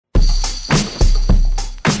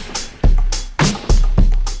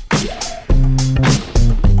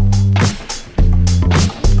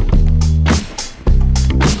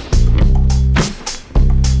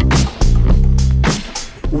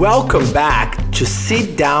Welcome back to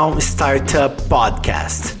Sit Down Startup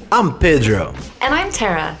Podcast. I'm Pedro. And I'm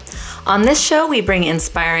Tara. On this show, we bring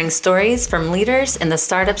inspiring stories from leaders in the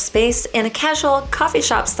startup space in a casual coffee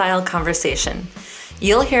shop style conversation.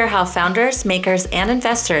 You'll hear how founders, makers, and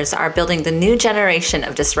investors are building the new generation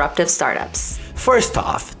of disruptive startups. First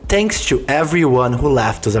off, thanks to everyone who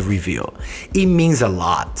left us a review. It means a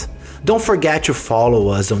lot. Don't forget to follow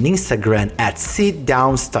us on Instagram at Sit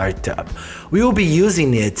Down Startup. We will be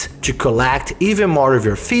using it to collect even more of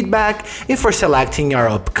your feedback and for selecting our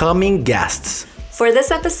upcoming guests. For this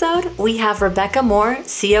episode, we have Rebecca Moore,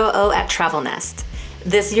 COO at TravelNest.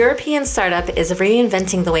 This European startup is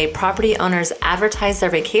reinventing the way property owners advertise their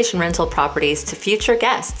vacation rental properties to future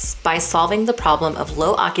guests by solving the problem of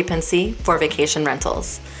low occupancy for vacation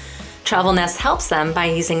rentals. TravelNest helps them by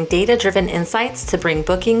using data-driven insights to bring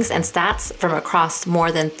bookings and stats from across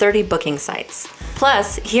more than 30 booking sites.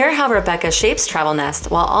 Plus, hear how Rebecca shapes TravelNest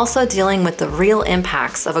while also dealing with the real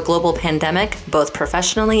impacts of a global pandemic, both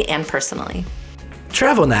professionally and personally.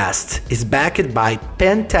 TravelNest is backed by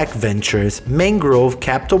Pentech Ventures, Mangrove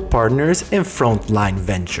Capital Partners, and Frontline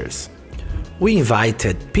Ventures. We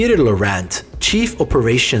invited Peter Laurent, Chief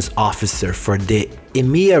Operations Officer for the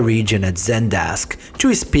EMEA region at Zendesk,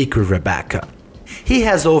 to speak with Rebecca. He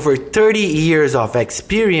has over 30 years of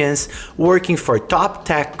experience working for top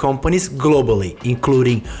tech companies globally,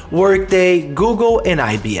 including Workday, Google, and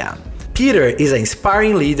IBM. Peter is an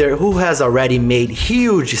inspiring leader who has already made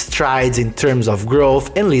huge strides in terms of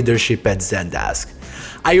growth and leadership at Zendesk.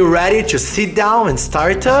 Are you ready to sit down and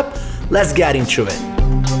start up? Let's get into it.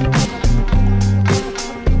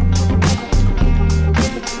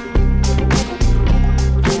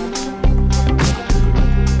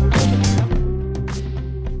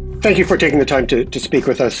 Thank you for taking the time to speak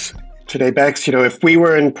with us today, Bex. You know, if we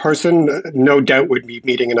were in person, no doubt we'd be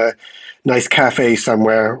meeting in a nice cafe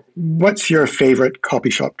somewhere. What's your favorite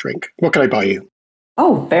coffee shop drink? What can I buy you?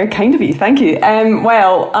 Oh, very kind of you. Thank you.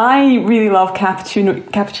 Well, I really love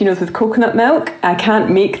cappuccinos with coconut milk. I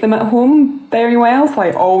can't make them at home very well, so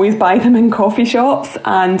I always buy them in coffee shops.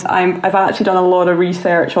 And I've actually done a lot of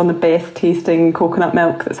research on the best tasting coconut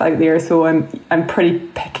milk that's out there, so I'm pretty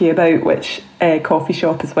picky about which coffee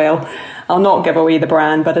shop as well. I'll not give away the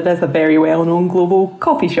brand, but it is a very well-known global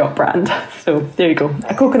coffee shop brand. So there you go,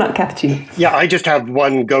 a coconut cappuccino. Yeah, I just have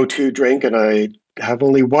one go-to drink, and I have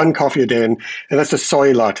only one coffee a day, and that's a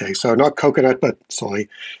soy latte. So not coconut, but soy.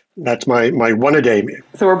 That's my one a day.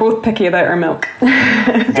 So we're both picky about our milk.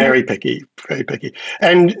 Very picky, very picky.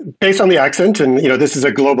 And based on the accent, and you know, this is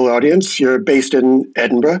a global audience, you're based in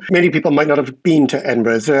Edinburgh. Many people might not have been to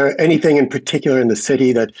Edinburgh. Is there anything in particular in the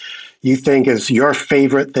city that you think is your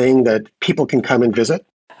favorite thing that people can come and visit?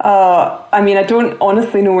 I don't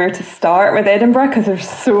honestly know where to start with Edinburgh because there's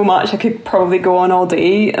so much. I could probably go on all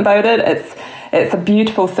day about it. It's a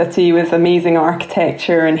beautiful city with amazing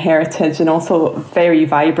architecture and heritage, and also very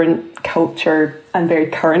vibrant culture and very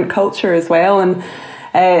current culture as well. And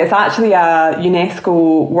it's actually a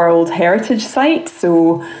UNESCO World Heritage Site.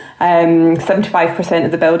 So 75%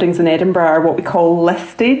 of the buildings in Edinburgh are what we call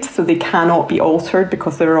listed, so they cannot be altered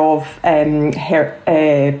because they're of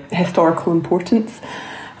historical importance.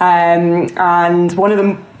 And one of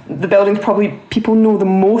the buildings probably people know the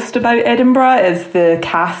most about Edinburgh is the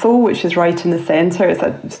castle, which is right in the centre. It's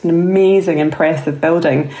just an amazing, impressive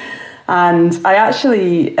building. And I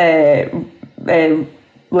actually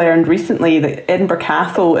learned recently that Edinburgh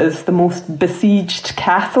Castle is the most besieged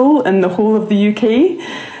castle in the whole of the UK.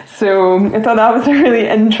 So I thought that was a really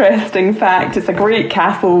interesting fact. It's a great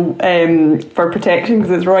castle for protection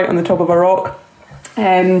because it's right on the top of a rock.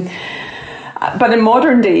 But in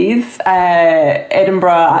modern days,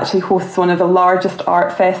 Edinburgh actually hosts one of the largest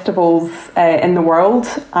art festivals in the world,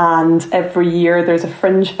 and every year there's a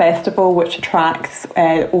fringe festival which attracts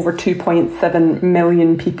over 2.7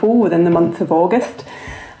 million people within the month of August,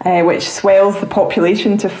 which swells the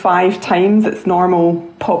population to 5 times its normal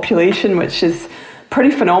population, which is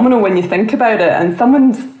pretty phenomenal when you think about it. And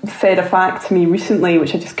someone said a fact to me recently,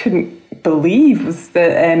 which I just couldn't believe, was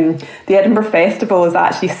that the Edinburgh Festival is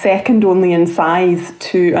actually second only in size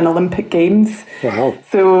to an Olympic Games. Wow.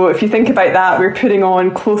 So if you think about that, we're putting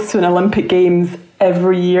on close to an Olympic Games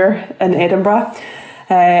every year in Edinburgh.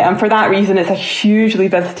 And for that reason, it's a hugely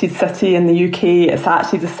visited city in the UK. It's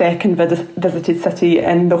actually the second visited city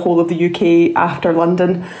in the whole of the UK after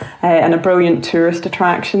London, and a brilliant tourist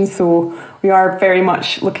attraction. So we are very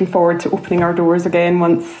much looking forward to opening our doors again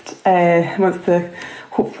once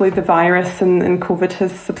hopefully the virus and COVID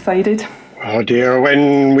has subsided. Oh dear,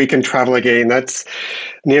 when we can travel again, that's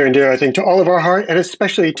near and dear, I think, to all of our heart, and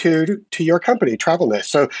especially to your company, TravelNest.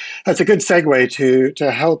 So that's a good segue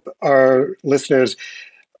to help our listeners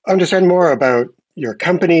understand more about your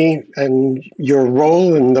company and your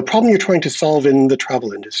role and the problem you're trying to solve in the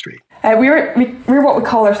travel industry. We're what we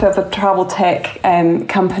call ourselves a travel tech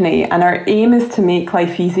company, and our aim is to make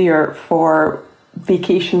life easier for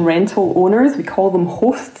vacation rental owners. We call them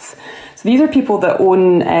hosts. So these are people that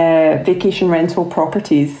own vacation rental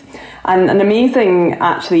properties. And an amazing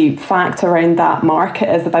actually fact around that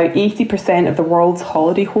market is about 80% of the world's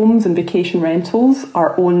holiday homes and vacation rentals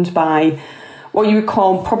are owned by what you would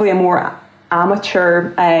call probably a more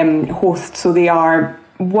amateur host. So they are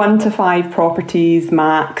 1 to 5 properties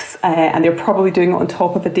max, and they're probably doing it on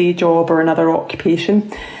top of a day job or another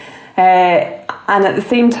occupation. And at the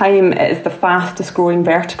same time, it is the fastest growing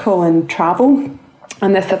vertical in travel.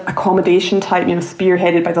 And this accommodation type,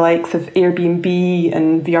 spearheaded by the likes of Airbnb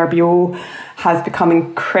and VRBO, has become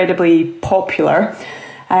incredibly popular.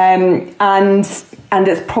 And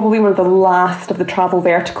it's probably one of the last of the travel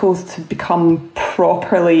verticals to become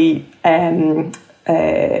properly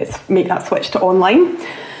make that switch to online.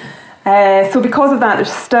 So because of that,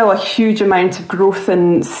 there's still a huge amount of growth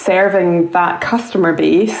in serving that customer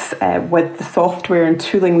base with the software and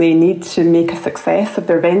tooling they need to make a success of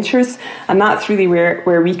their ventures. And that's really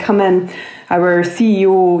where we come in. Our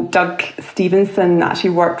CEO, Doug Stevenson,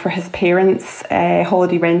 actually worked for his parents'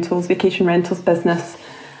 holiday rentals, vacation rentals business.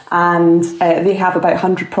 And they have about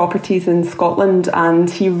 100 properties in Scotland. And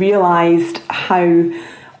he realised how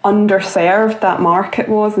underserved that market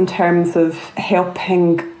was in terms of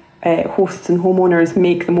helping hosts and homeowners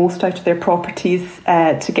make the most out of their properties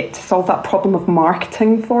to solve that problem of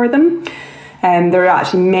marketing for them. There are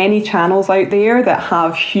actually many channels out there that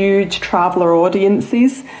have huge traveller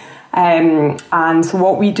audiences. And so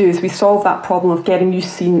what we do is we solve that problem of getting you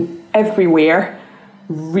seen everywhere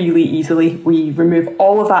really easily. We remove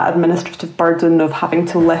all of that administrative burden of having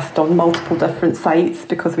to list on multiple different sites,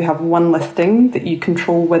 because we have one listing that you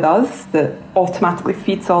control with us that automatically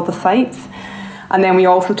feeds all the sites. And then we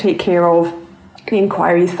also take care of the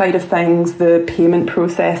inquiry side of things, the payment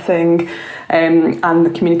processing, and the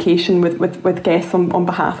communication with guests on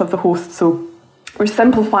behalf of the host. So we're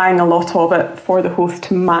simplifying a lot of it for the host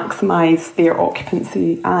to maximise their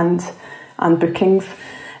occupancy and bookings.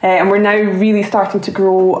 And we're now really starting to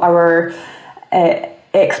grow our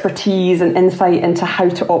expertise and insight into how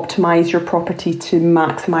to optimise your property to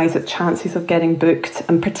maximise its chances of getting booked.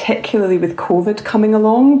 And particularly with COVID coming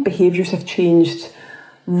along, behaviours have changed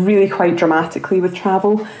really quite dramatically with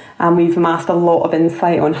travel, and we've amassed a lot of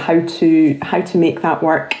insight on how to make that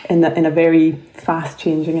work in a very fast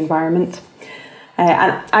changing environment.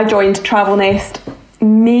 And I joined TravelNest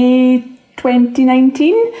May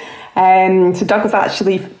 2019. So Doug was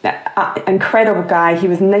actually an incredible guy. He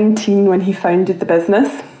was 19 when he founded the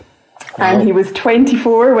business. Wow. And he was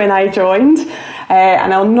 24 when I joined.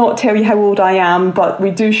 And I'll not tell you how old I am, but we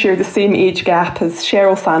do share the same age gap as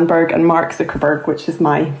Sheryl Sandberg and Mark Zuckerberg, which is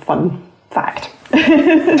my fun fact.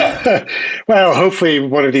 Well, hopefully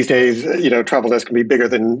one of these days, TravelNest can be bigger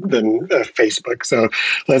than Facebook. So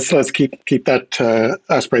let's keep that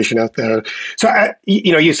aspiration out there. So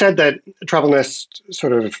you said that TravelNest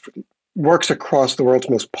sort of works across the world's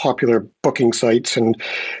most popular booking sites, and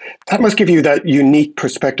that must give you that unique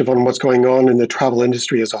perspective on what's going on in the travel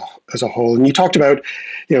industry as a whole. And you talked about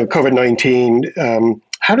COVID-19.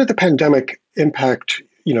 How did the pandemic impact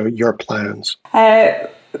your plans?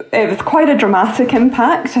 It was quite a dramatic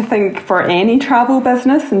impact, I think, for any travel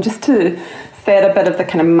business. And just to set a bit of the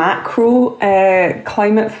kind of macro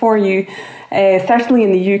climate for you, certainly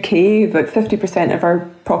in the UK, about 50% of our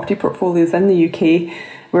property portfolios in the UK,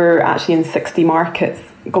 we're actually in 60 markets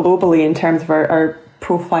globally in terms of our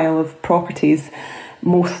profile of properties,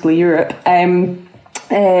 mostly Europe.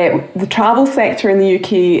 The travel sector in the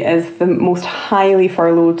UK is the most highly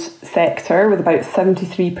furloughed sector, with about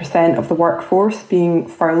 73% of the workforce being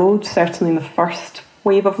furloughed, certainly in the first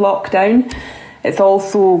wave of lockdown. It's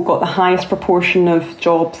also got the highest proportion of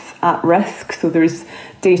jobs at risk. So there's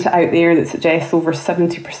data out there that suggests over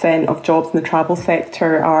 70% of jobs in the travel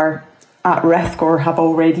sector are at risk or have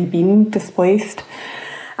already been displaced.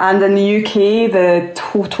 And in the UK, the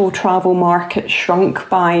total travel market shrunk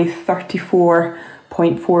by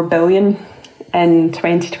 34.4 billion in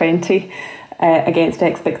 2020 against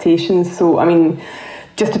expectations. So, I mean,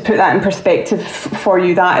 just to put that in perspective for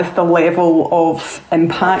you, that is the level of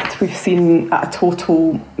impact we've seen at a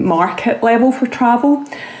total market level for travel.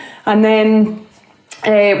 And then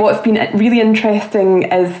what's been really interesting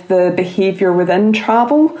is the behaviour within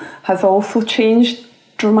travel has also changed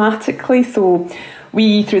dramatically. So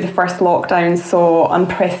we, through the first lockdown, saw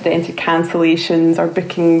unprecedented cancellations. Our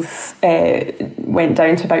bookings went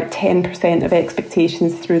down to about 10% of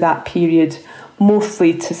expectations through that period,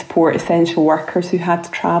 mostly to support essential workers who had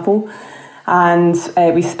to travel. And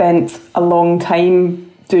we spent a long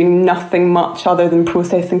time doing nothing much other than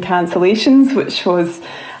processing cancellations, which was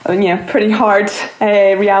pretty hard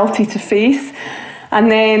reality to face. And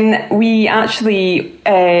then we actually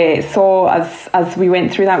saw, as we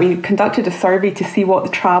went through that, we conducted a survey to see what the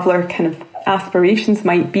traveller kind of aspirations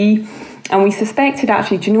might be. And we suspected,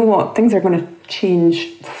 actually, do you know what, things are going to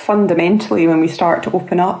change fundamentally when we start to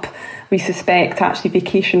open up. We suspect actually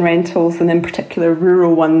vacation rentals, and in particular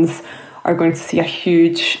rural ones, are going to see a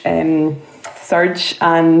huge surge,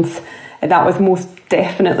 and that was most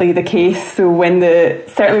definitely the case. So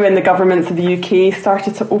certainly when the governments of the UK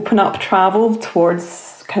started to open up travel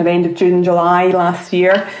towards kind of end of June, July last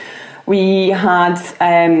year, we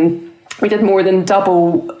did more than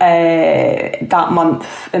double that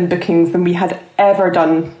month in bookings than we had ever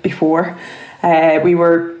done before. We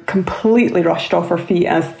were completely rushed off our feet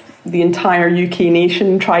as the entire UK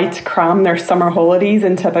nation tried to cram their summer holidays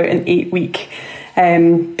into about an 8-week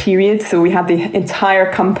period. So we had the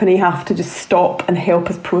entire company have to just stop and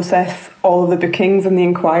help us process all of the bookings and the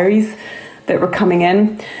inquiries that were coming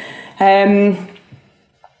in.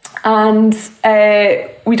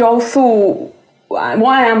 We'd also, what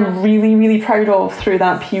I am really, really proud of through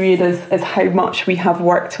that period is how much we have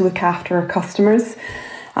worked to look after our customers.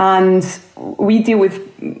 And we deal with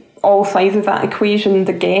all sides of that equation,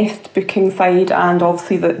 the guest booking side, and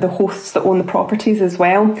obviously the hosts that own the properties as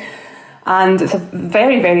well. And it's a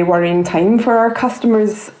very, very worrying time for our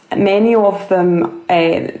customers. Many of them,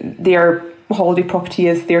 their holiday property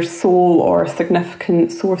is their sole or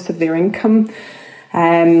significant source of their income.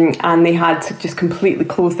 And they had to just completely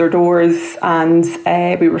close their doors, and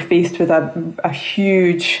we were faced with a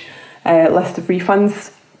huge list of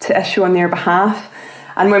refunds to issue on their behalf.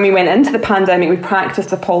 And when we went into the pandemic, we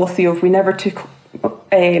practiced a policy of we never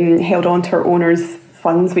held on to our owners'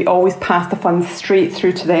 funds. We always passed the funds straight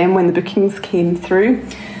through to them when the bookings came through,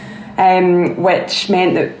 which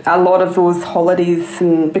meant that a lot of those holidays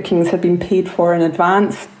and bookings had been paid for in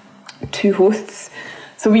advance to hosts.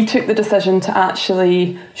 So we took the decision to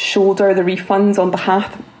actually shoulder the refunds on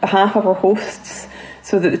behalf of our hosts,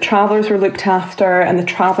 so that the travellers were looked after and the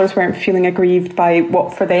travellers weren't feeling aggrieved by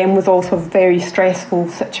what for them was also a very stressful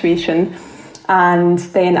situation, and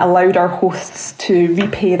then allowed our hosts to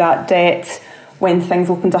repay that debt when things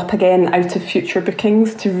opened up again out of future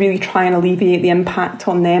bookings, to really try and alleviate the impact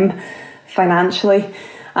on them financially.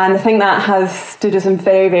 And I think that has stood us in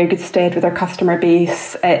very, very good stead with our customer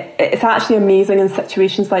base. It's actually amazing in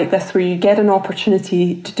situations like this where you get an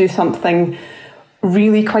opportunity to do something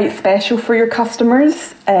really quite special for your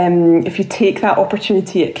customers. If you take that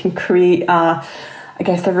opportunity, it can create a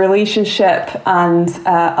relationship and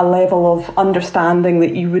a level of understanding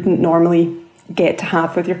that you wouldn't normally get to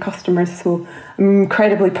have with your customers. So I'm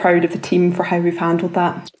incredibly proud of the team for how we've handled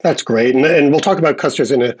that. That's great. And we'll talk about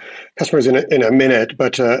customers in a minute,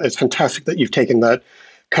 but it's fantastic that you've taken that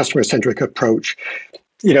customer-centric approach.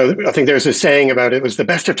 I think there's a saying about it was the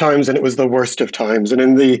best of times and it was the worst of times. And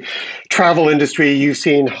in the travel industry, you've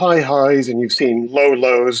seen high highs and you've seen low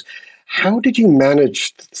lows. How did you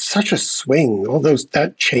manage such a swing,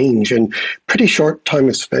 that change in pretty short time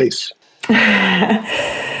of space?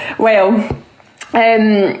 Well,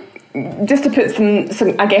 just to put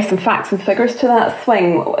some facts and figures to that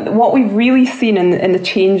swing, what we've really seen in the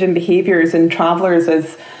change in behaviours in travellers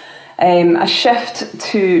is a shift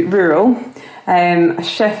to rural, a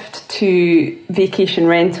shift to vacation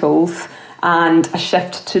rentals, and a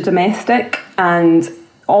shift to domestic. And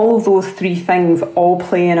all of those three things all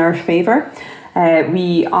play in our favour.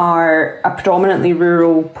 We are a predominantly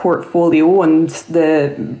rural portfolio, and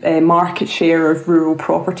the market share of rural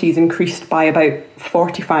properties increased by about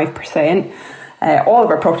 45%. All of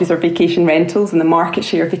our properties are vacation rentals, and the market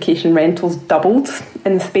share of vacation rentals doubled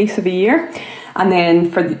in the space of a year. And then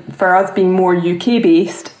for us being more UK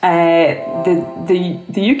based, the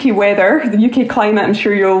UK weather, the UK climate, I'm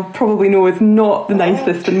sure you'll probably know, is not the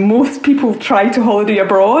nicest, and most people try to holiday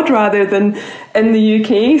abroad rather than in the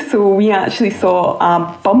UK. So we actually saw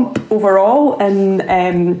a bump overall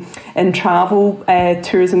in travel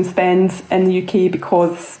tourism spends in the UK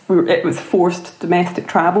because it was forced domestic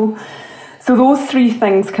travel. So those three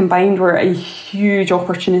things combined were a huge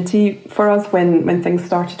opportunity for us when things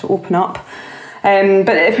started to open up.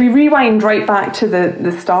 But if we rewind right back to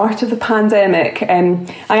the start of the pandemic,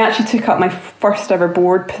 I actually took up my first ever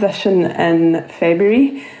board position in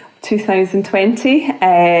February. 2020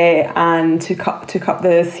 and took up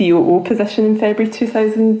the COO position in February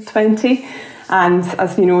 2020. And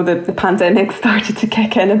as you know, the pandemic started to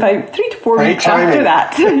kick in about 3 to 4 weeks after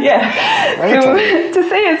that. So to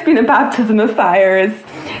say it's been a baptism of fire is,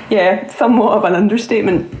 somewhat of an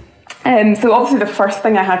understatement. So obviously the first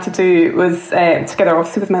thing I had to do was, together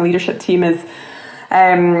obviously with my leadership team, is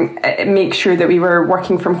make sure that we were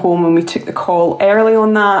working from home, and we took the call early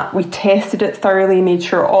on that. We tested it thoroughly, made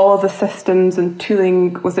sure all of the systems and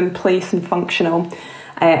tooling was in place and functional,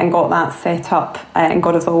 and got that set up and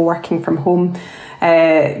got us all working from home.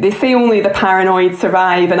 They say only the paranoid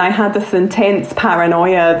survive, and I had this intense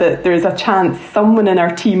paranoia that there's a chance someone in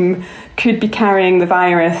our team could be carrying the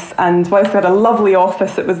virus. And whilst we had a lovely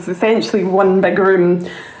office, it was essentially one big room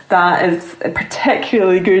that is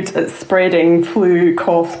particularly good at spreading flu,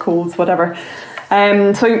 coughs, colds, whatever.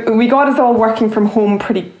 So we got us all working from home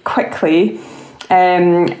pretty quickly,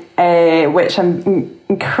 which I'm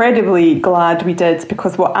incredibly glad we did,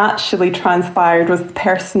 because what actually transpired was the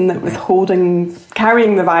person that was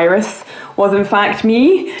carrying the virus was in fact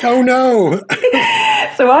me. Oh no!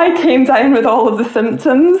 So I came down with all of the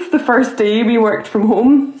symptoms the first day we worked from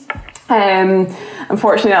home.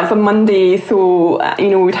 Unfortunately, that was a Monday, so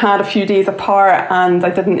we'd had a few days apart, and I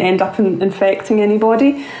didn't end up infecting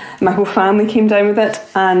anybody. My whole family came down with it,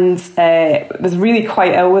 and was really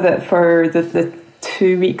quite ill with it for the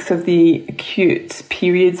 2 weeks of the acute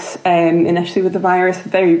periods initially with the virus.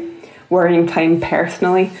 Very worrying time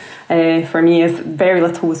personally for me, as very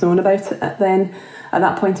little was known about it then at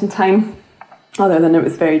that point in time, other than it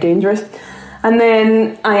was very dangerous. And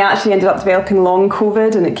then I actually ended up developing long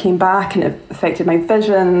COVID, and it came back and it affected my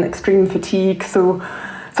vision, extreme fatigue. So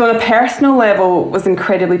on a personal level, it was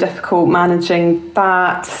incredibly difficult managing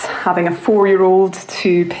that, having a 4-year-old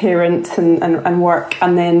to parent and work,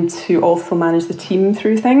 and then to also manage the team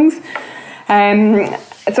through things.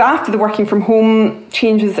 So after the working from home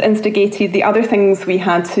changes instigated, the other things we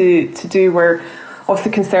had to do were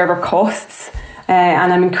also conserve our costs.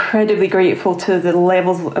 And I'm incredibly grateful to the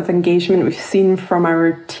levels of engagement we've seen from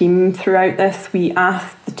our team throughout this. We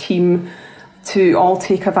asked the team to all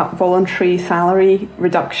take a voluntary salary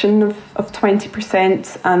reduction of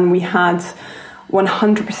 20%, and we had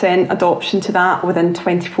 100% adoption to that within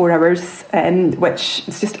 24 hours, which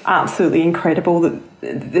is just absolutely incredible that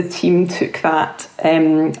the team took that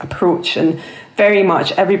approach. And very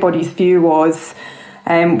much everybody's view was,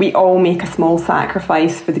 we all make a small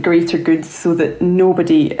sacrifice for the greater good so that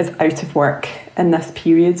nobody is out of work in this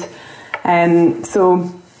period.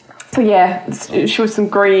 So it shows some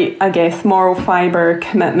great, I guess, moral fibre,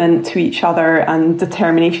 commitment to each other, and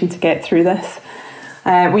determination to get through this.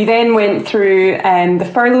 We then went through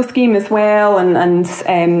the furlough scheme as well, and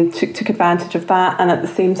took advantage of that, and at the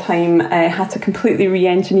same time had to completely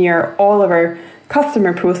re-engineer all of our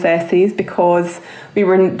customer processes, because we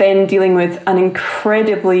were then dealing with an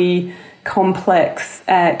incredibly complex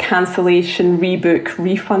cancellation, rebook,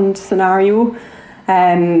 refund scenario,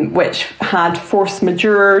 which had force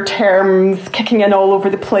majeure terms kicking in all over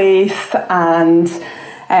the place, and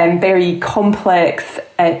very complex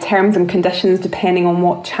terms and conditions depending on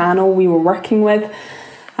what channel we were working with.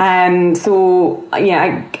 A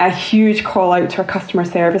huge call out to our customer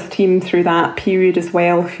service team through that period as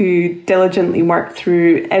well, who diligently worked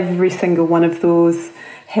through every single one of those,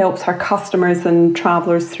 helped our customers and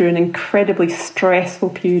travellers through an incredibly stressful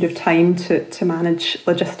period of time to manage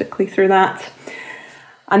logistically through that.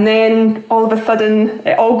 And then all of a sudden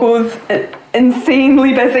it all goes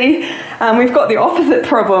insanely busy, and we've got the opposite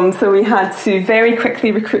problem. So we had to very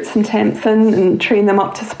quickly recruit some temps in and train them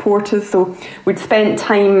up to support us. So we'd spent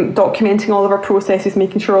time documenting all of our processes,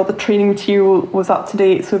 making sure all the training material was up to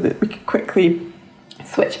date so that we could quickly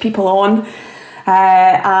switch people on,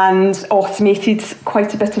 and automated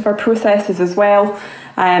quite a bit of our processes as well.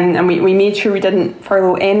 And we made sure we didn't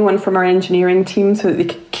furlough anyone from our engineering team so that they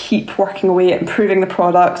could keep working away at improving the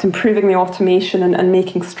product, improving the automation, and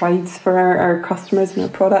making strides for our customers and our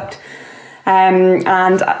product.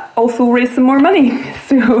 And also raise some more money.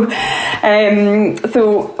 So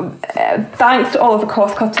thanks to all of the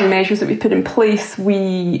cost-cutting measures that we put in place,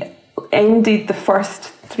 we ended the first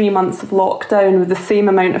 3 months of lockdown with the same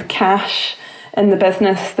amount of cash in the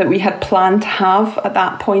business that we had planned to have at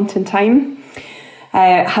that point in time.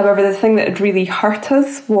 However, the thing that had really hurt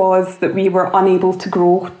us was that we were unable to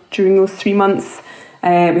grow during those 3 months.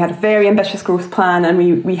 We had a very ambitious growth plan, and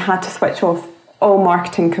we had to switch off all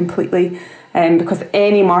marketing completely, because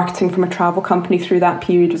any marketing from a travel company through that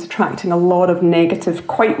period was attracting a lot of negative,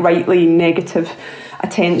 quite rightly negative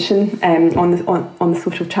attention on the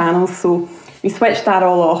social channels. So we switched that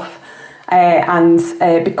all off.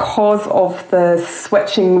 Because of the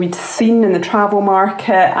switching we'd seen in the travel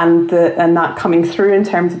market and that coming through in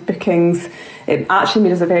terms of bookings, it actually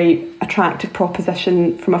made us a very attractive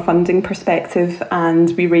proposition from a funding perspective,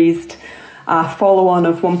 and we raised a follow-on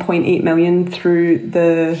of 1.8 million through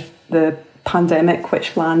the pandemic,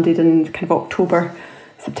 which landed in kind of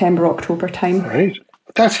September-October time. Right.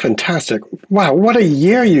 That's fantastic. Wow, what a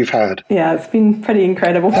year you've had. Yeah, it's been pretty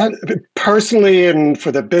incredible. Personally and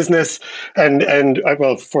for the business and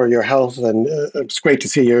well, for your health. And it's great to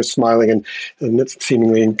see you're smiling and it's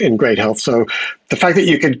seemingly in great health. So the fact that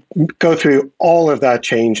you could go through all of that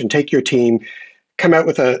change and take your team, come out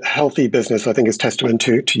with a healthy business, I think is testament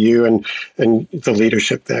to you and the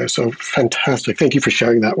leadership there. So fantastic. Thank you for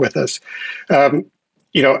sharing that with us.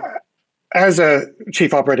 As a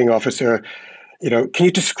chief operating officer, can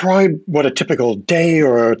you describe what a typical day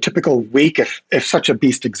or a typical week, if such a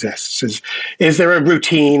beast exists? Is there a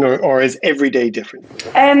routine or is every day different?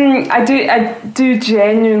 I do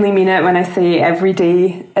genuinely mean it when I say every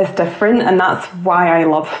day is different, and that's why I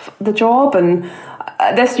love the job. And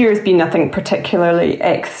this year has been, I think, particularly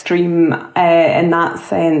extreme in that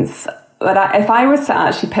sense. But if I was to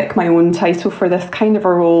actually pick my own title for this kind of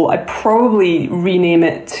a role, I'd probably rename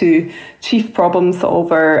it to Chief Problem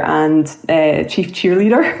Solver and Chief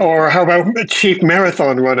Cheerleader. Or how about Chief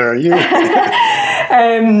Marathon Runner?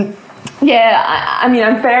 Yeah, I mean,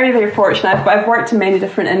 I'm very, very fortunate. I've worked in many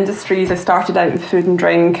different industries. I started out in food and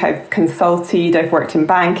drink, I've consulted, I've worked in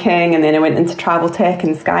banking, and then I went into travel tech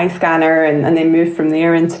and Skyscanner, and then moved from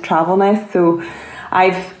there into TravelNest. So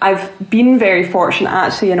I've been very fortunate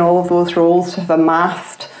actually in all of those roles to have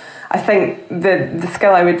amassed. I think the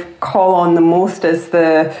skill I would call on the most is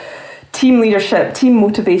the team leadership, team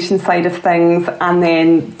motivation side of things, and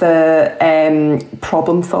then the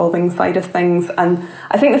problem solving side of things. And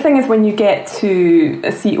I think the thing is, when you get to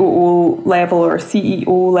a COO level or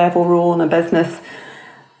CEO level role in a business,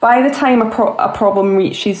 by the time a problem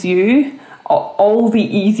reaches you, all the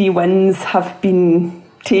easy wins have been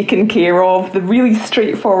taken care of. The really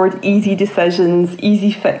straightforward, easy decisions,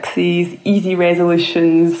 easy fixes, easy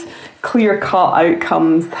resolutions, clear-cut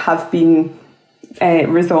outcomes have been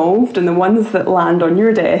resolved, and the ones that land on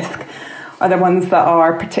your desk are the ones that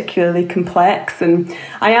are particularly complex. And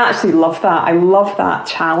I actually love that. I love that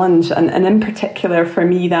challenge, and in particular for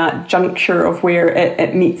me, that juncture of where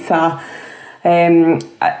it meets a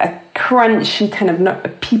crunchy kind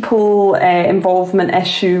of people involvement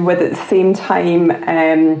issue with, at the same time,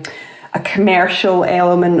 a commercial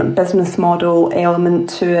element, a business model element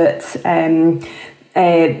to it, and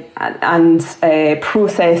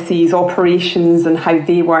processes, operations, and how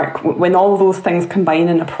they work. When all those things combine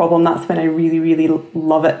in a problem, that's when I really, really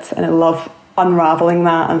love it, and I love unraveling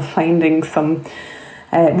that and finding some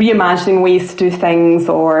reimagining ways to do things,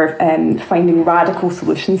 or finding radical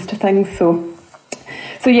solutions to things.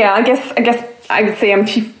 So yeah, I guess I would say I'm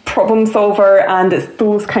chief problem solver, and it's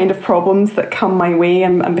those kind of problems that come my way,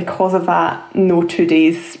 and because of that, no 2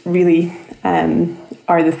 days really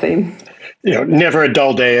are the same. Never a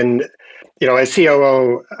dull day. And as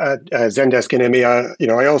COO at Zendesk in EMEA,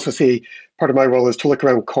 I also see part of my role is to look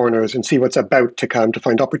around corners and see what's about to come, to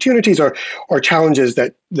find opportunities or challenges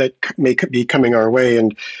that may be coming our way.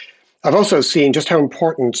 And I've also seen just how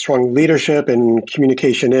important strong leadership and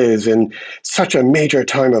communication is in such a major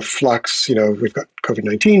time of flux. We've got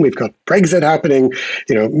COVID-19, we've got Brexit happening,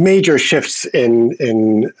 major shifts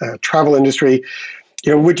in travel industry.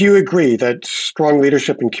 Would you agree that strong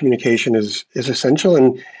leadership and communication is essential?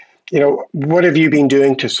 And, what have you been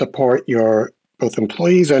doing to support your both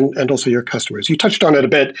employees and also your customers? You touched on it a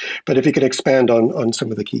bit, but if you could expand on some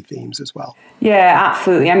of the key themes as well. Yeah,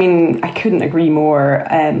 absolutely. I mean, I couldn't agree more.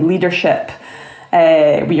 Leadership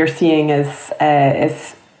we are seeing is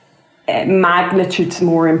magnitudes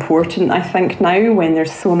more important, I think, now, when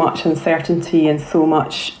there's so much uncertainty and so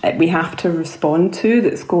much we have to respond to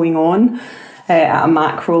that's going on at a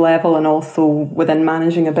macro level, and also within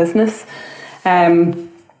managing a business.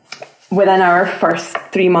 Within our first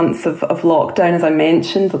 3 months of lockdown, as I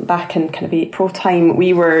mentioned, back in kind of April time,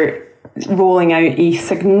 we were rolling out a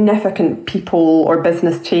significant people or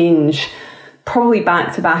business change. Probably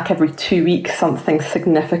back to back every 2 weeks, something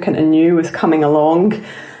significant and new was coming along.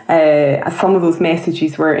 Some of those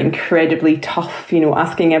messages were incredibly tough,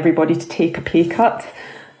 asking everybody to take a pay cut.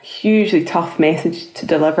 Hugely tough message to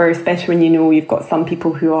deliver, especially when you've got some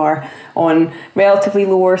people who are on relatively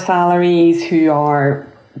lower salaries, who are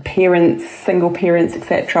parents, single parents,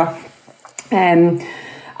 etc. And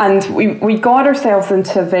we got ourselves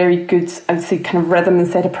into a very good, I would say, kind of rhythm and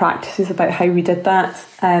set of practices about how we did that.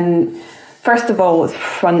 First of all, let's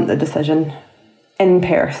front the decision in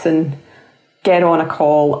person get on a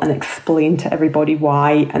call and explain to everybody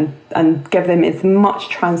why, and give them as much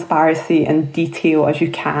transparency and detail as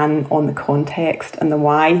you can on the context and the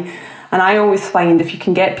why. And I always find if you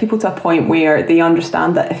can get people to a point where they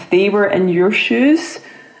understand that if they were in your shoes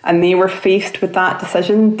and they were faced with that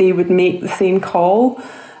decision, they would make the same call.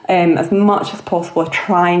 As much as possible,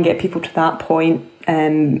 try and get people to that point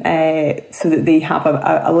so that they have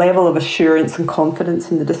a level of assurance and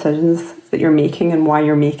confidence in the decisions that you're making and why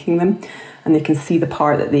you're making them, and they can see the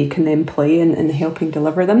part that they can then play in helping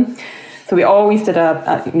deliver them. So we always did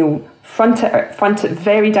front it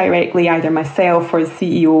very directly, either myself or the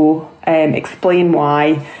CEO, explain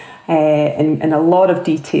why in a lot of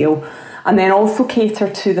detail, and then also cater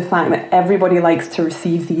to the fact that everybody likes to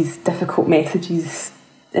receive these difficult messages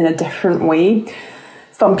in a different way.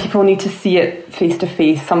 Some people need to see it face to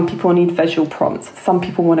face. Some people need visual prompts. Some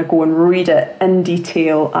people want to go and read it in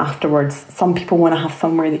detail afterwards. Some people want to have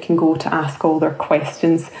somewhere they can go to ask all their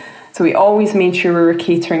questions. So we always made sure we were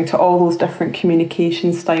catering to all those different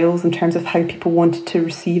communication styles in terms of how people wanted to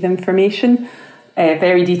receive information.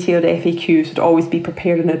 Very detailed FAQs would always be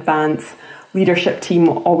prepared in advance. Leadership team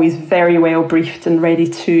always very well briefed and ready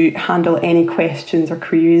to handle any questions or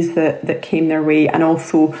queries that came their way. And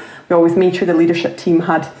also we always made sure the leadership team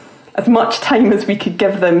had as much time as we could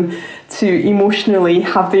give them to emotionally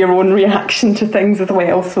have their own reaction to things as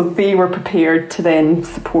well, so they were prepared to then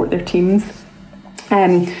support their teams.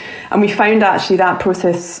 And we found actually that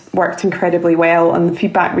process worked incredibly well, and the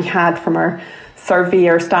feedback we had from our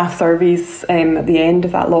staff surveys at the end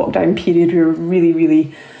of that lockdown period, we were really,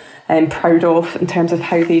 really proud of in terms of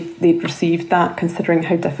how they'd received that, considering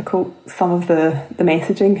how difficult some of the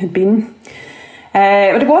messaging had been.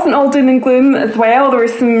 But it wasn't all doom and gloom as well. There were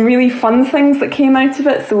some really fun things that came out of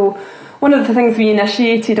it. So one of the things we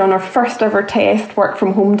initiated on our first ever test work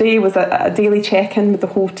from home day was a daily check-in with the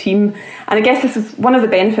whole team. And I guess this is one of the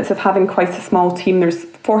benefits of having quite a small team. There's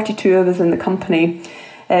 42 of us in the company,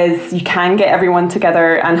 is you can get everyone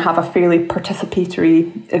together and have a fairly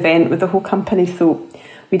participatory event with the whole company. So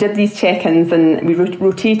we did these check-ins and we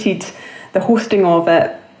rotated the hosting of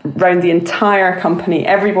it around the entire company.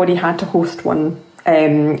 Everybody had to host one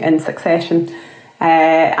in succession.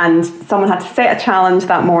 And someone had to set a challenge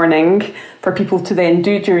that morning for people to then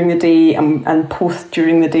do during the day and post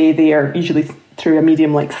during the day there, usually through a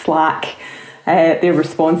medium like Slack, their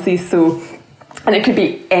responses. So, and it could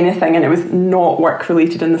be anything, and it was not work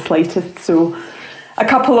related in the slightest. So a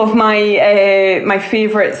couple of my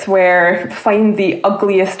favourites were find the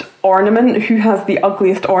ugliest ornament, who has the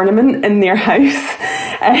ugliest ornament in their house.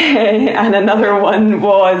 And another one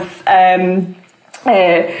was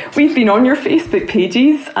we've been on your Facebook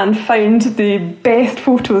pages and found the best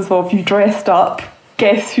photos of you dressed up.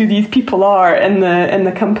 Guess who these people are in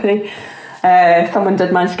the company? Someone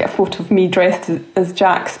did manage to get a photo of me dressed as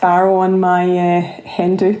Jack Sparrow on my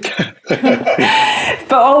hen do.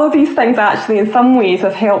 But all of these things actually in some ways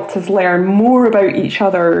have helped us learn more about each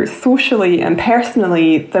other socially and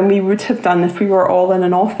personally than we would have done if we were all in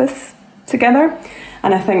an office together.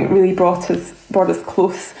 And I think really brought us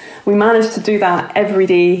close. We managed to do that every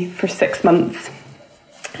day for 6 months.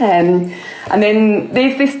 And then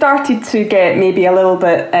they started to get maybe a little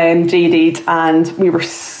bit jaded, and we were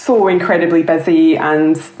so incredibly busy,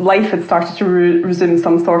 and life had started to resume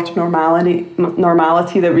some sort of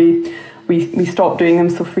normality that we stopped doing them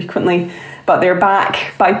so frequently. But they're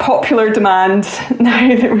back by popular demand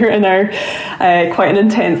now that we're in our quite an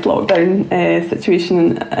intense lockdown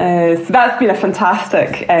situation. So that's been a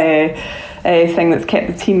fantastic thing that's kept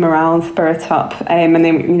the team morale and spirit up. And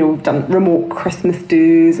then, we've done remote Christmas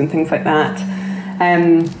do's and things like that.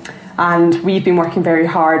 And we've been working very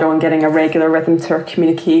hard on getting a regular rhythm to our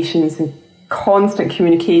communications and constant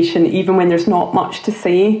communication, even when there's not much to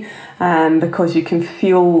say, because you can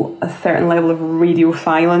feel a certain level of radio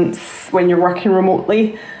silence when you're working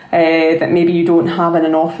remotely that maybe you don't have in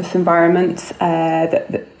an office environment.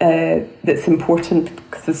 That's important,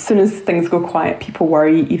 because as soon as things go quiet, people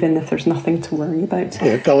worry, even if there's nothing to worry about.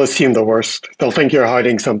 Yeah, they'll assume the worst. They'll think you're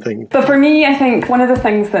hiding something. But for me, I think one of the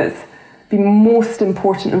things that's been most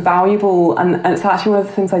important and valuable, and it's actually one of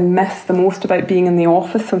the things I miss the most about being in the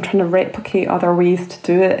office, so I'm trying to replicate other ways to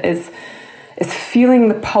do it, is feeling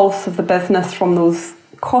the pulse of the business from those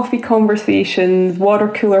coffee conversations, water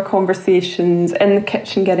cooler conversations, in the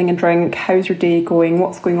kitchen getting a drink, how's your day going,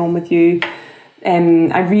 what's going on with you.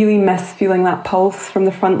 I really miss feeling that pulse from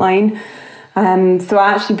the front line. So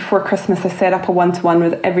actually before Christmas I set up a one-to-one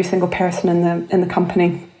with every single person in the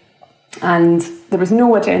company. And there was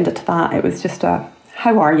no agenda to that. It was just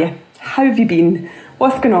how are you? How have you been?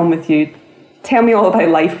 What's going on with you? Tell me all about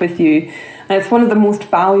life with you. And it's one of the most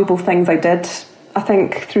valuable things I did, I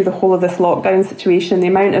think, through the whole of this lockdown situation. The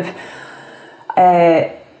amount of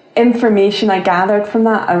information I gathered from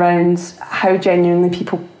that around how genuinely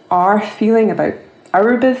people are feeling about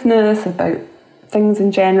our business, about things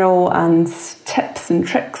in general, and tips and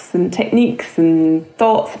tricks and techniques and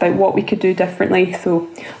thoughts about what we could do differently. So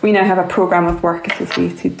we now have a programme of work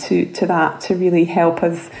associated to that to really help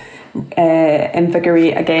us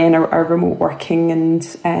invigorate again our remote working and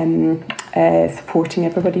supporting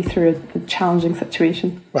everybody through a challenging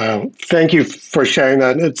situation. Wow, thank you for sharing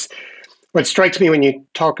that. What strikes me when you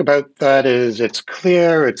talk about that is it's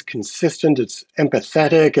clear, it's consistent, it's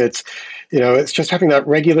empathetic, it's just having that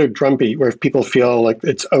regular drumbeat where people feel like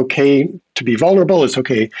it's okay to be vulnerable, it's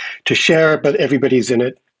okay to share, but everybody's in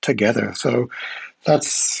it together. So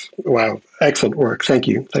that's, wow, excellent work. Thank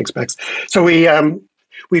you. Thanks, Bex. So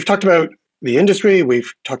we've talked about the industry,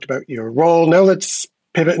 we've talked about your role. Now let's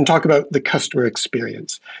pivot and talk about the customer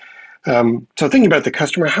experience. So thinking about the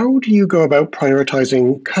customer, how do you go about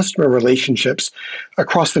prioritizing customer relationships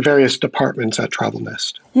across the various departments at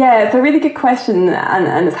TravelNest? Yeah, it's a really good question.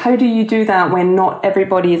 And it's how do you do that when not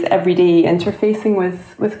everybody is every day interfacing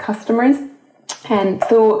with customers? And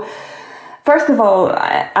so, first of all,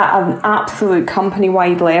 at an absolute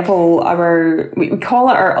company-wide level, we call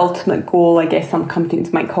it our ultimate goal. I guess some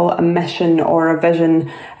companies might call it a mission or a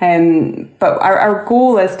vision. But our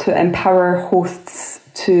goal is to empower hosts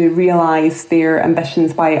to realise their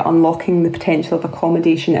ambitions by unlocking the potential of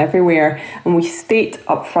accommodation everywhere. And we state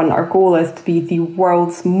up front our goal is to be the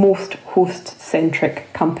world's most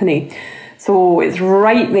host-centric company. So it's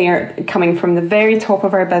right there, coming from the very top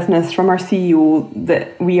of our business, from our CEO,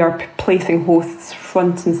 that we are placing hosts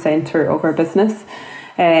front and centre of our business.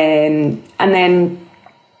 And then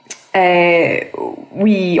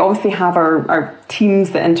we obviously have our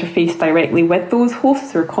teams that interface directly with those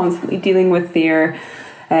hosts who are constantly dealing with their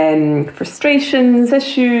frustrations,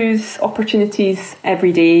 issues, opportunities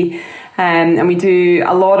every day. And we do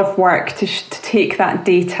a lot of work to take that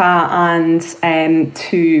data and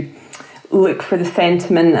to look for the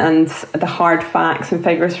sentiment and the hard facts and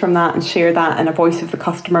figures from that and share that in a voice of the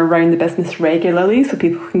customer around the business regularly so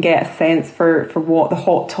people can get a sense for what the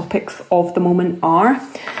hot topics of the moment are.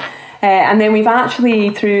 And then we've actually,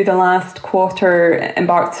 through the last quarter,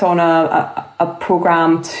 embarked on a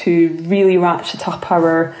programme to really ratchet up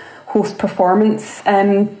our host performance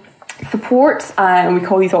support, and we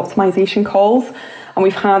call these optimisation calls. And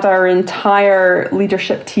we've had our entire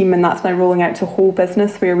leadership team, and that's now rolling out to the whole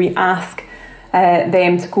business, where we ask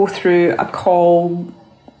them to go through a call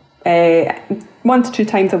 1 to 2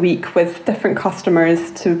 times a week with different customers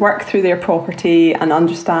to work through their property and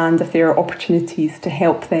understand if there are opportunities to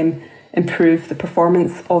help them improve the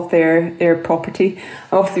performance of their property.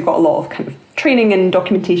 And obviously we've got a lot of kind of training and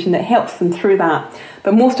documentation that helps them through that.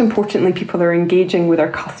 But most importantly, people are engaging with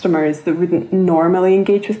our customers that wouldn't normally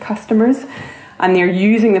engage with customers. And they're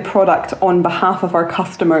using the product on behalf of our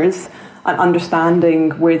customers and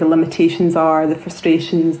understanding where the limitations are, the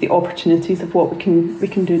frustrations, the opportunities of what we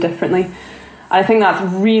can do differently. I think that's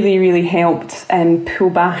really, really helped pull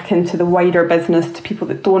back into the wider business to people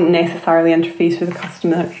that don't necessarily interface with the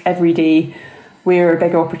customer every day, where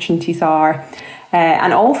big opportunities are.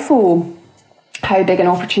 And also how big an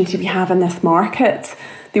opportunity we have in this market.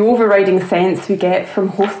 The overriding sense we get from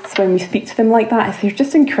hosts when we speak to them like that is they're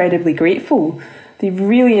just incredibly grateful. They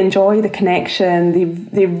really enjoy the connection.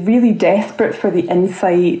 They're really desperate for the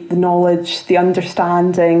insight, the knowledge, the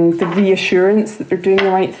understanding, the reassurance that they're doing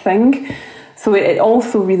the right thing. So it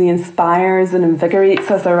also really inspires and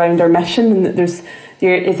invigorates us around our mission, and that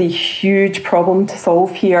there is a huge problem to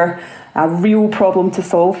solve here, a real problem to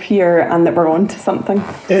solve here, and that we're on to something.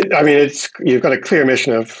 You've got a clear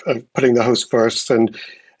mission of putting the host first, and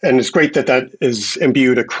it's great that is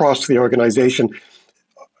imbued across the organization.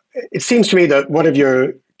 It seems to me that one of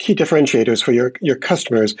your key differentiators for your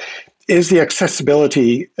customers is the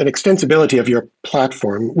accessibility and extensibility of your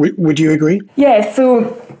platform. Would you agree? Yeah,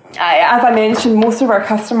 so as I mentioned, most of our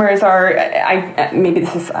customers are, maybe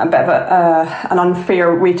this is a bit of an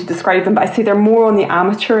unfair way to describe them, but I say they're more on the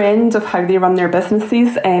amateur end of how they run their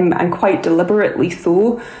businesses, and quite deliberately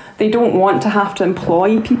so. They don't want to have to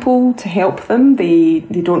employ people to help them. They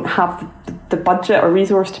don't have the budget or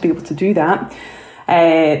resource to be able to do that.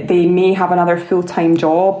 They may have another full-time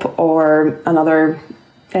job or another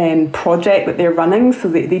project that they're running, so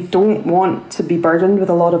they don't want to be burdened with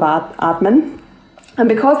a lot of admin. And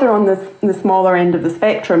because they're on the smaller end of the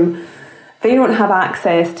spectrum, they don't have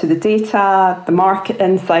access to the data, the market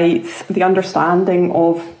insights, the understanding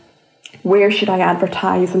of where should I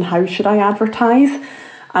advertise and how should I advertise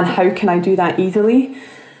and how can I do that easily.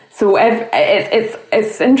 So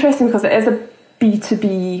it's interesting because it is a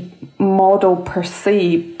B2B model per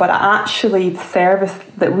se, but actually the service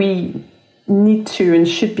that we need to and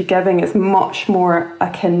should be giving is much more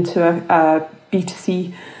akin to a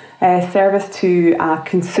B2C service, to a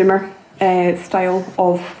consumer style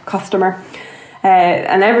of customer.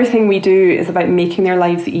 And everything we do is about making their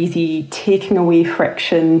lives easy, taking away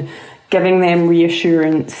friction, giving them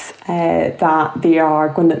reassurance that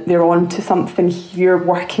they're on to something here,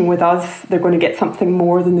 working with us. They're going to get something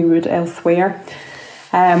more than they would elsewhere.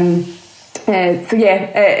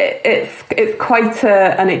 It's quite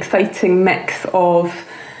an exciting mix of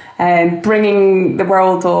bringing the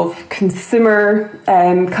world of consumer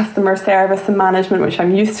customer service and management, which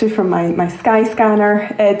I'm used to from my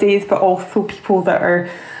Skyscanner days, but also people that are,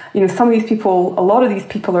 a lot of these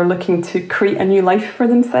people are looking to create a new life for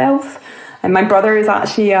themselves. And my brother is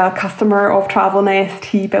actually a customer of TravelNest.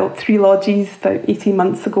 He built 3 lodges about 18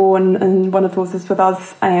 months ago, and one of those is with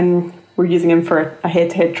us. We're using him for a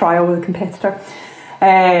head-to-head trial with a competitor.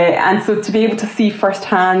 And so to be able to see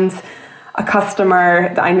firsthand a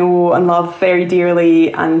customer that I know and love very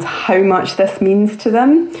dearly and how much this means to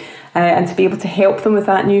them, and to be able to help them with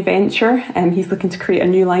that new venture, he's looking to create a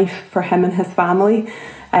new life for him and his family.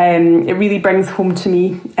 It really brings home to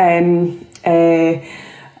me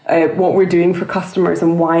what we're doing for customers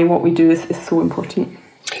and why what we do is so important.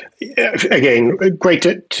 Again, great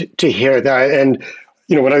to hear that. And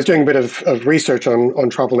when I was doing a bit of research on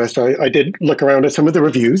TravelNest, I did look around at some of the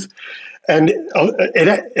reviews, and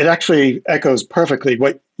it actually echoes perfectly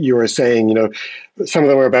what you were saying. Some of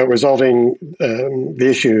them were about resolving the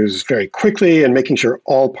issues very quickly and making sure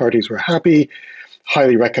all parties were happy,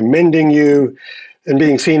 highly recommending you, and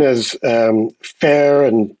being seen as fair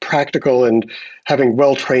and practical, and having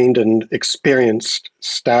well-trained and experienced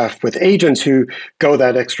staff with agents who go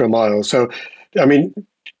that extra mile. So,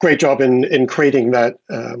 great job in creating that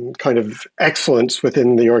kind of excellence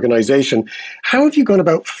within the organization. How have you gone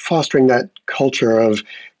about fostering that culture of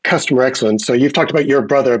customer excellence? So you've talked about your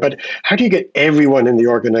brother, but how do you get everyone in the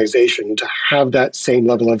organization to have that same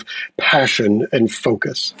level of passion and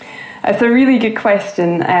focus? It's a really good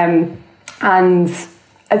question. And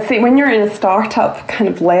I'd say when you're in a startup kind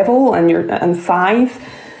of level and size,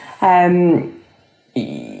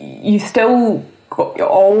 you still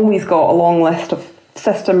always got a long list of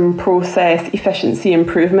system, process, efficiency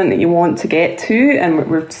improvement that you want to get to, and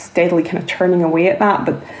we're steadily kind of churning away at that.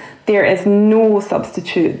 But there is no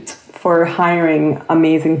substitute for hiring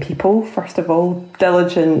amazing people. First of all,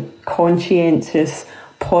 diligent, conscientious,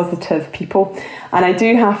 positive people. And I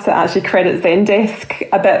do have to actually credit Zendesk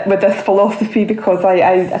a bit with this philosophy, because I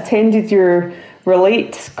attended your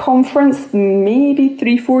Relate conference maybe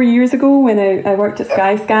 3-4 years ago when I worked at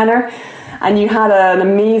Skyscanner, and you had an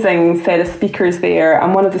amazing set of speakers there,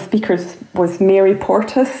 and one of the speakers was Mary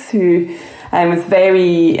Portas, who was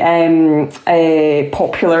very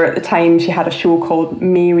popular at the time. She had a show called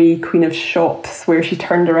Mary, Queen of Shops, where she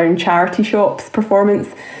turned around charity shops performance.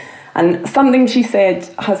 And something she said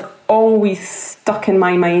has always stuck in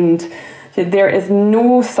my mind. There is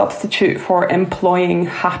no substitute for employing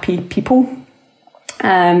happy people.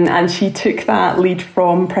 And she took that lead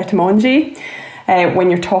from Pret A Manger. When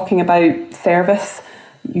you're talking about service,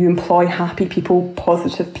 you employ happy people,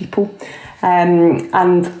 positive people. And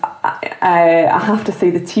I have to say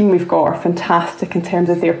the team we've got are fantastic in terms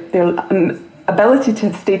of their ability to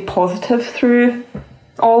have stayed positive through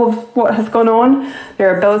all of what has gone on,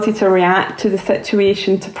 their ability to react to the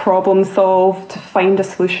situation, to problem solve, to find a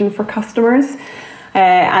solution for customers,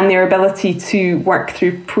 and their ability to work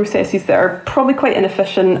through processes that are probably quite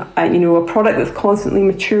inefficient, a product that's constantly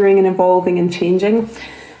maturing and evolving and changing.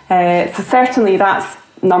 So certainly that's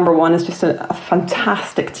number one, is just a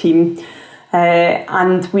fantastic team.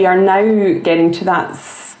 And we are now getting to that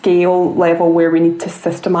scale level where we need to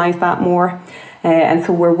systemize that more. And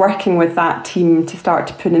so we're working with that team to start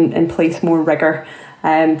to put in place more rigour,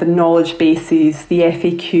 the knowledge bases, the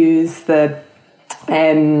FAQs,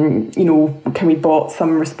 can we bot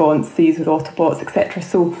some responses with Autobots, etc.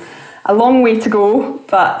 So a long way to go,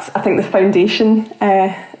 but I think the foundation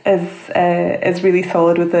is really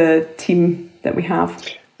solid with the team that we have.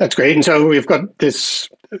 That's great. And so we've got this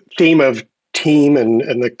theme of team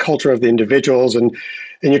and the culture of the individuals, and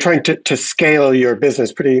you're trying to scale your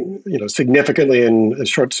business pretty significantly in a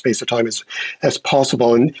short space of time as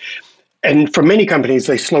possible. And for many companies,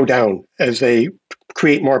 they slow down as they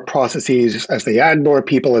create more processes, as they add more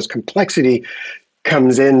people, as complexity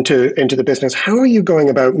comes into the business. How are you going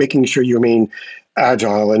about making sure you remain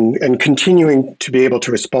agile and continuing to be able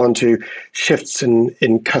to respond to shifts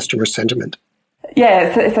in customer sentiment?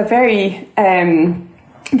 Yeah, it's a very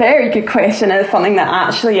Very good question. It's something that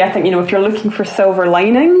actually, I think, if you're looking for silver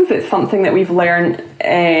linings, it's something that we've learned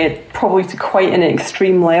probably to quite an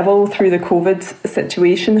extreme level through the COVID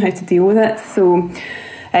situation, how to deal with it. So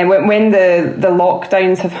when the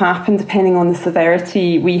lockdowns have happened, depending on the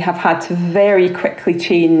severity, we have had to very quickly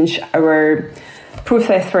change our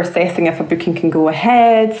process for assessing if a booking can go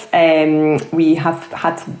ahead. We have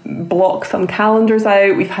had to block some calendars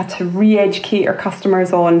out. We've had to re-educate our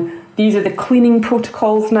customers on these are the cleaning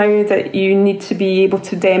protocols now that you need to be able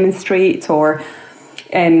to demonstrate, or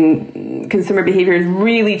consumer behaviour is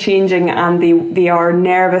really changing and they are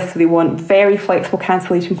nervous. So they want very flexible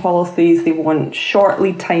cancellation policies. They want short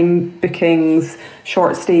lead time bookings,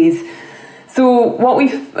 short stays. So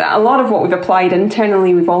a lot of what we've applied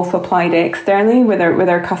internally, we've also applied externally with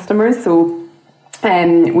our customers. So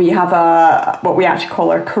we have what we actually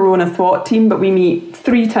call our Corona SWAT team, but we meet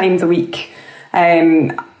 3 times a week.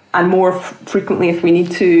 And more frequently if we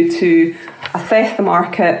need to assess the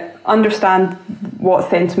market, understand what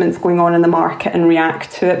sentiment's going on in the market and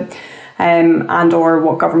react to it, and or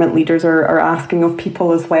what government leaders are asking of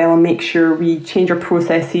people as well, and make sure we change our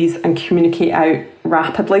processes and communicate out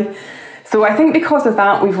rapidly. So I think because of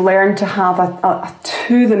that, we've learned to have a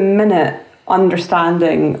to-the-minute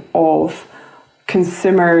understanding of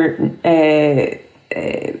consumer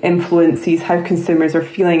influences, how consumers are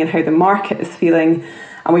feeling and how the market is feeling.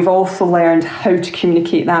 And we've also learned how to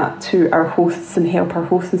communicate that to our hosts and help our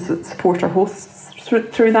hosts and support our hosts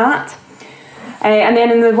through that. And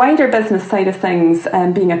then in the wider business side of things,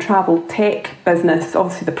 being a travel tech business,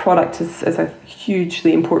 obviously the product is a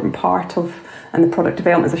hugely important part of, and the product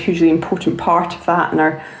development is a hugely important part of that. And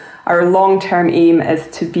our long-term aim is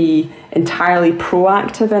to be entirely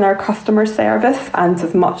proactive in our customer service, and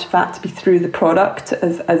as much of that to be through the product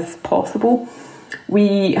as possible.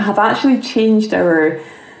 We have actually changed our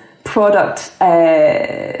product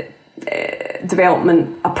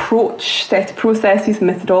development approach, set of processes,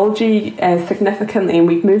 methodology significantly, and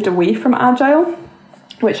we've moved away from Agile,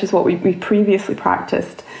 which is what we previously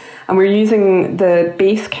practiced. And we're using the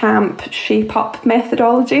Basecamp Shape Up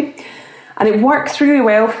methodology. And it works really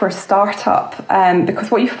well for a startup,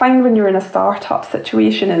 because what you find when you're in a startup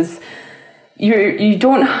situation is you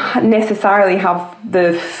don't necessarily have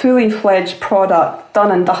the fully fledged product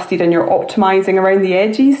done and dusted and you're optimizing around the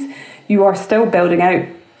edges. You are still building out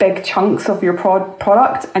big chunks of your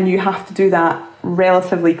product, and you have to do that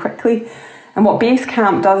relatively quickly. And what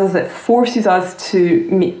Basecamp does is it forces us to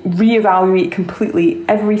reevaluate completely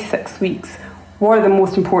every 6 weeks what are the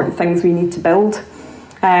most important things we need to build.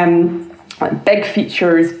 Big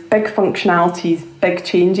features, big functionalities, big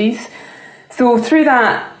changes. So through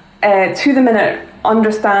that to-the-minute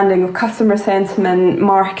understanding of customer sentiment,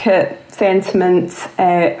 market sentiment,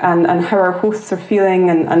 and how our hosts are feeling,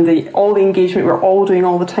 and all the engagement we're all doing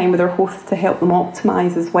all the time with our hosts to help them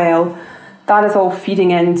optimise as well. That is all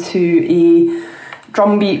feeding into a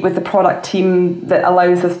drumbeat with the product team that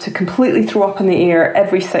allows us to completely throw up in the air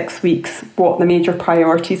every 6 weeks what the major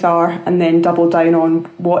priorities are, and then double down on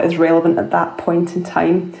what is relevant at that point in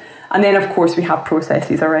time. And then, of course, we have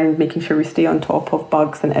processes around making sure we stay on top of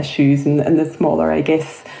bugs and issues and the smaller, I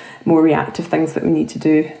guess, more reactive things that we need to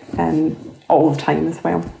do all the time as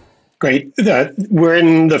well. Great. We're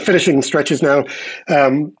in the finishing stretches now.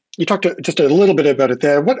 You talked just a little bit about it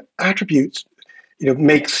there. What attributes,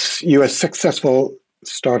 makes you a successful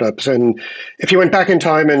startups? And if you went back in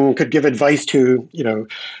time and could give advice to,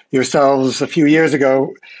 yourselves a few years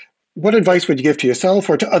ago, what advice would you give to yourself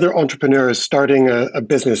or to other entrepreneurs starting a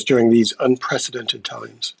business during these unprecedented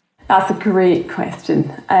times? That's a great question.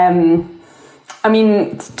 To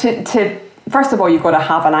first of all, you've got to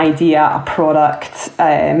have an idea, a product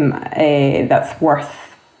that's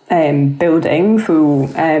worth building. So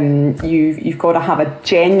you've got to have a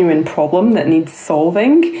genuine problem that needs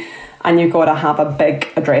solving, and you've got to have a big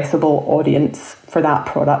addressable audience for that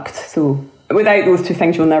product. So without those two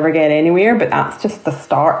things, you'll never get anywhere, but that's just the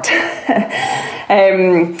start.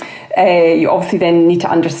 You obviously then need to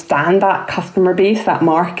understand that customer base, that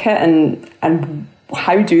market, and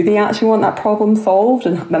how do they actually want that problem solved,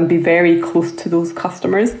 and be very close to those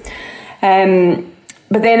customers.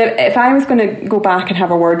 But then if I was going to go back and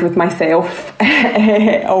have a word with myself,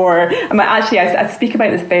 I speak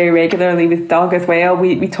about this very regularly with Doug as well.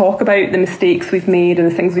 We talk about the mistakes we've made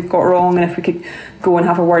and the things we've got wrong, and if we could go and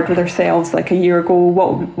have a word with ourselves like a year ago,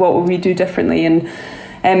 what would we do differently?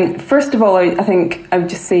 And first of all, I think I would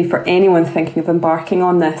just say for anyone thinking of embarking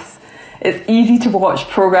on this, it's easy to watch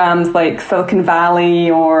programs like Silicon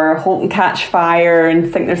Valley or Halt and Catch Fire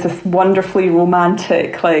and think there's this wonderfully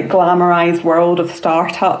romantic, glamorized world of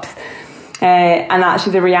startups. And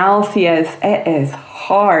actually the reality is it is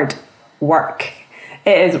hard work.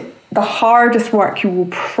 It is the hardest work you will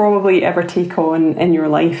probably ever take on in your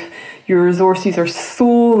life. Your resources are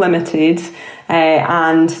so limited,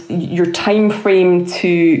 and your time frame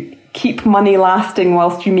to keep money lasting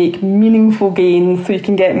whilst you make meaningful gains so you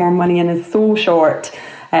can get more money in is so short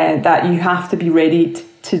that you have to be ready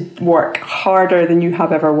to work harder than you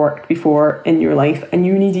have ever worked before in your life, and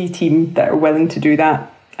you need a team that are willing to do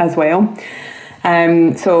that as well.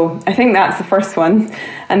 So I think that's the first one.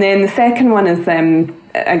 And then the second one is,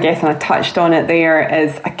 I guess, and I touched on it there,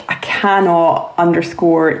 is I cannot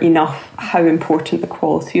underscore enough how important the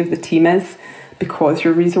quality of the team is, because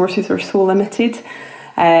your resources are so limited.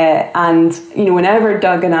 And, you know, whenever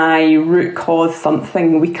Doug and I root cause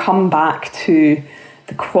something, we come back to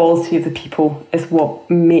the quality of the people is what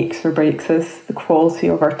makes or breaks us, the quality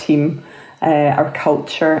of our team, our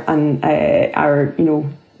culture, and our, you know,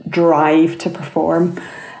 drive to perform.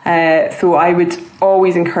 So I would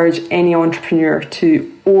always encourage any entrepreneur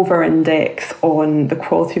to over-index on the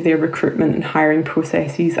quality of their recruitment and hiring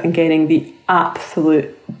processes and getting the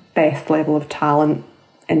absolute best level of talent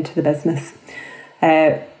into the business.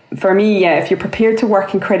 For me, if you're prepared to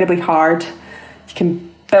work incredibly hard, you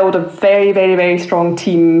can build a very, very, very strong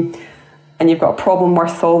team, and you've got a problem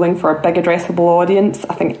worth solving for a big addressable audience.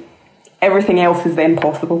 I think everything else is then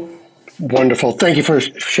possible. Wonderful. Thank you for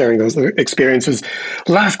sharing those experiences.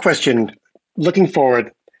 Last question, looking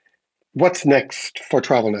forward, what's next for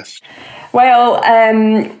TravelNest? Well,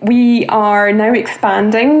 we are now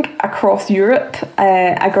expanding across Europe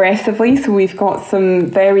aggressively. So we've got some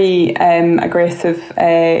very aggressive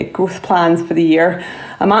growth plans for the year.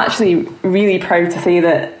 I'm actually really proud to say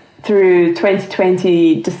that through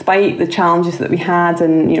 2020, despite the challenges that we had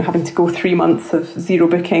and, you know, having to go 3 months of zero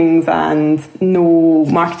bookings and no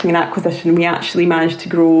marketing and acquisition, we actually managed to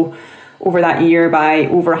grow over that year by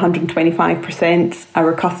over 125%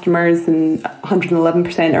 our customers and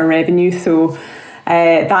 111% our revenue. So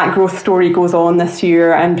that growth story goes on this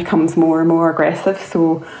year and becomes more and more aggressive.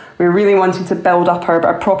 So we're really wanting to build up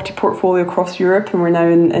our property portfolio across Europe, and we're now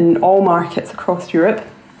in all markets across Europe.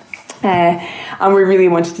 And we really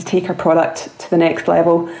wanted to take our product to the next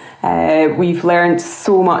level. We've learned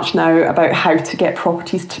so much now about how to get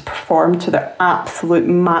properties to perform to their absolute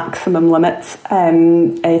maximum limits,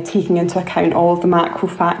 taking into account all of the macro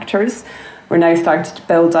factors. We're now starting to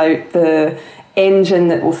build out the engine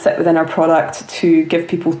that will sit within our product to give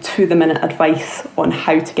people to-the-minute advice on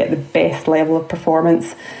how to get the best level of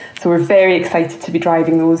performance. So we're very excited to be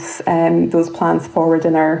driving those plans forward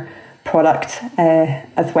in our product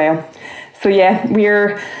as well. So yeah,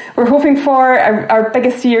 we're hoping for our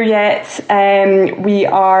biggest year yet. We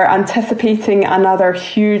are anticipating another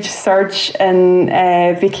huge surge in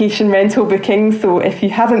vacation rental bookings. So if you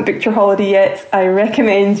haven't booked your holiday yet, I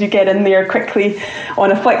recommend you get in there quickly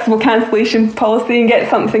on a flexible cancellation policy and get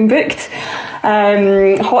something booked.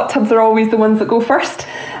 Hot tubs are always the ones that go first.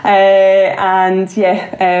 And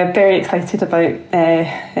yeah, very excited about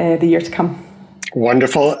the year to come.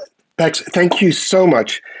 Wonderful. Bex, thank you so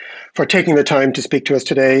much for taking the time to speak to us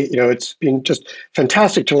today. You know, it's been just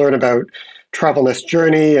fantastic to learn about TravelNest's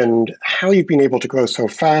journey and how you've been able to grow so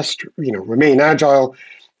fast, you know, remain agile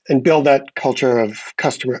and build that culture of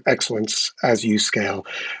customer excellence as you scale.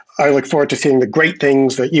 I look forward to seeing the great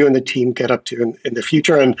things that you and the team get up to in the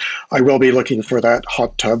future, and I will be looking for that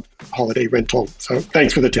hot tub holiday rental. So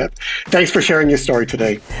thanks for the tip. Thanks for sharing your story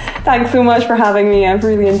today. Thanks so much for having me. I've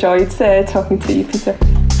really enjoyed talking to you, Peter.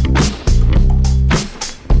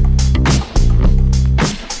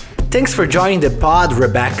 Thanks for joining the pod,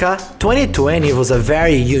 Rebecca. 2020 was a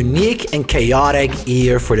very unique and chaotic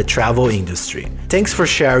year for the travel industry. Thanks for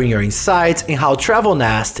sharing your insights and how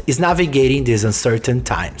TravelNest is navigating these uncertain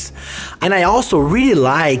times. And I also really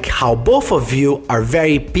like how both of you are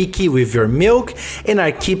very picky with your milk and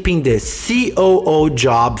are keeping the COO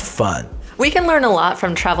job fun. We can learn a lot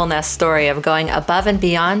from TravelNest's story of going above and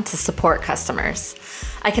beyond to support customers.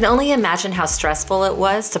 I can only imagine how stressful it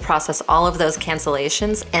was to process all of those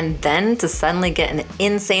cancellations and then to suddenly get an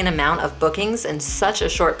insane amount of bookings in such a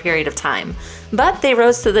short period of time. But they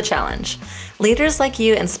rose to the challenge. Leaders like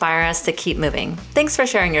you inspire us to keep moving. Thanks for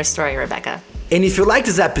sharing your story, Rebecca. And if you like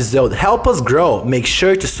this episode, help us grow. Make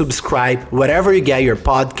sure to subscribe wherever you get your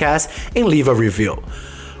podcast and leave a review.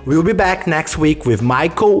 We'll be back next week with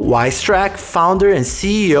Michael Weistrack, founder and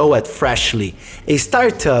CEO at Freshly, a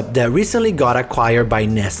startup that recently got acquired by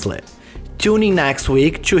Nestle. Tune in next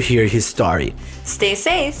week to hear his story. Stay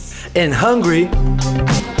safe and hungry.